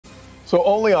So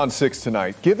only on 6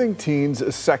 tonight, giving teens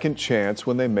a second chance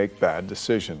when they make bad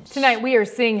decisions. Tonight, we are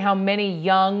seeing how many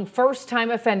young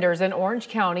first-time offenders in Orange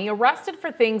County arrested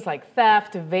for things like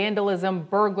theft, vandalism,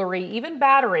 burglary, even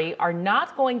battery are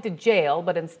not going to jail,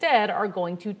 but instead are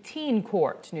going to teen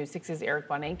court. News 6's Eric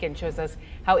Von Anken shows us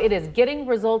how it is getting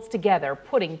results together,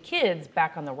 putting kids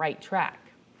back on the right track.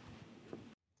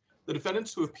 The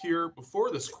defendants who appear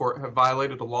before this court have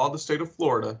violated a law of the state of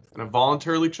Florida and have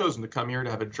voluntarily chosen to come here to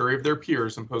have a jury of their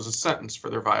peers impose a sentence for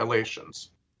their violations.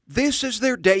 This is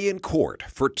their day in court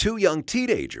for two young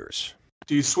teenagers.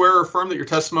 Do you swear or affirm that your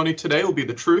testimony today will be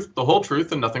the truth, the whole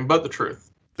truth, and nothing but the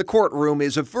truth? The courtroom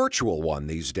is a virtual one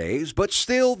these days, but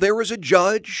still there is a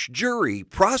judge, jury,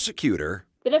 prosecutor.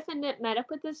 The defendant met up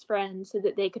with his friend so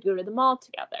that they could go to the mall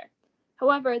together.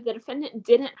 However, the defendant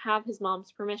didn't have his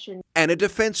mom's permission. And a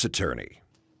defense attorney.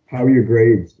 How are your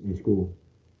grades in school?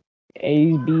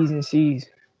 A's, B's, and C's.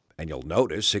 And you'll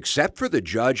notice, except for the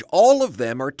judge, all of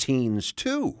them are teens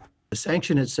too. The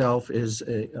sanction itself is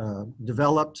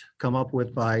developed, come up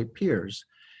with by peers.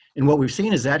 And what we've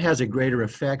seen is that has a greater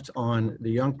effect on the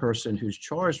young person who's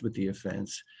charged with the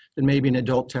offense than maybe an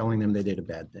adult telling them they did a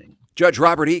bad thing. Judge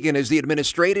Robert Egan is the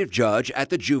administrative judge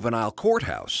at the juvenile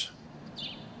courthouse.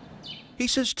 He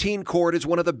says teen court is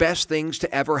one of the best things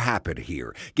to ever happen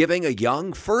here, giving a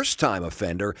young first-time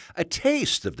offender a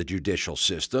taste of the judicial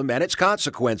system and its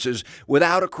consequences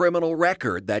without a criminal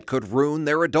record that could ruin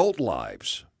their adult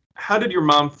lives. How did your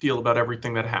mom feel about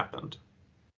everything that happened?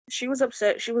 She was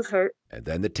upset. She was hurt. And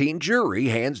then the teen jury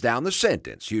hands down the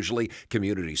sentence, usually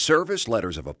community service,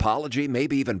 letters of apology,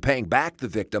 maybe even paying back the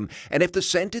victim. And if the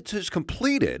sentence is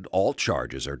completed, all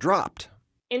charges are dropped.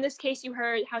 In this case, you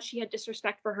heard how she had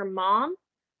disrespect for her mom,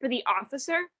 for the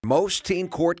officer. Most teen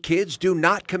court kids do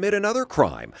not commit another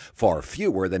crime, far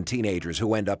fewer than teenagers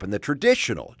who end up in the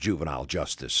traditional juvenile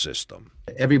justice system.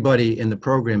 Everybody in the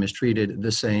program is treated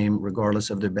the same, regardless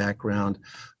of their background,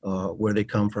 where they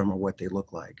come from, or what they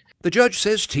look like. The judge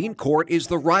says teen court is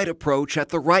the right approach at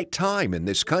the right time in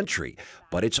this country,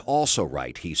 but it's also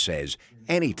right, he says,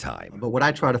 anytime. But what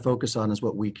I try to focus on is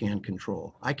what we can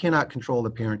control. I cannot control the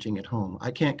parenting at home.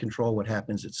 I can't control what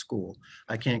happens at school.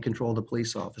 I can't control the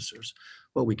police officers.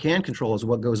 What we can control is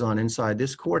what goes on inside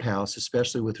this courthouse,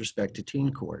 especially with respect to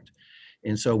teen court.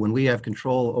 And so when we have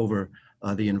control over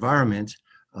the environment,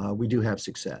 we do have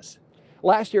success.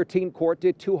 Last year, teen court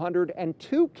did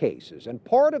 202 cases, and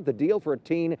part of the deal for a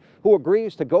teen who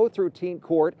agrees to go through teen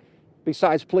court,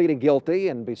 besides pleading guilty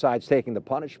and besides taking the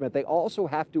punishment, they also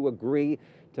have to agree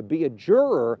to be a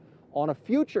juror on a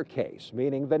future case,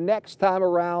 meaning the next time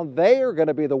around, they are going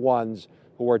to be the ones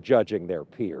who are judging their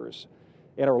peers.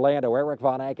 In Orlando, Eric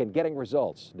Von Anken, Getting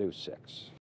Results, News 6.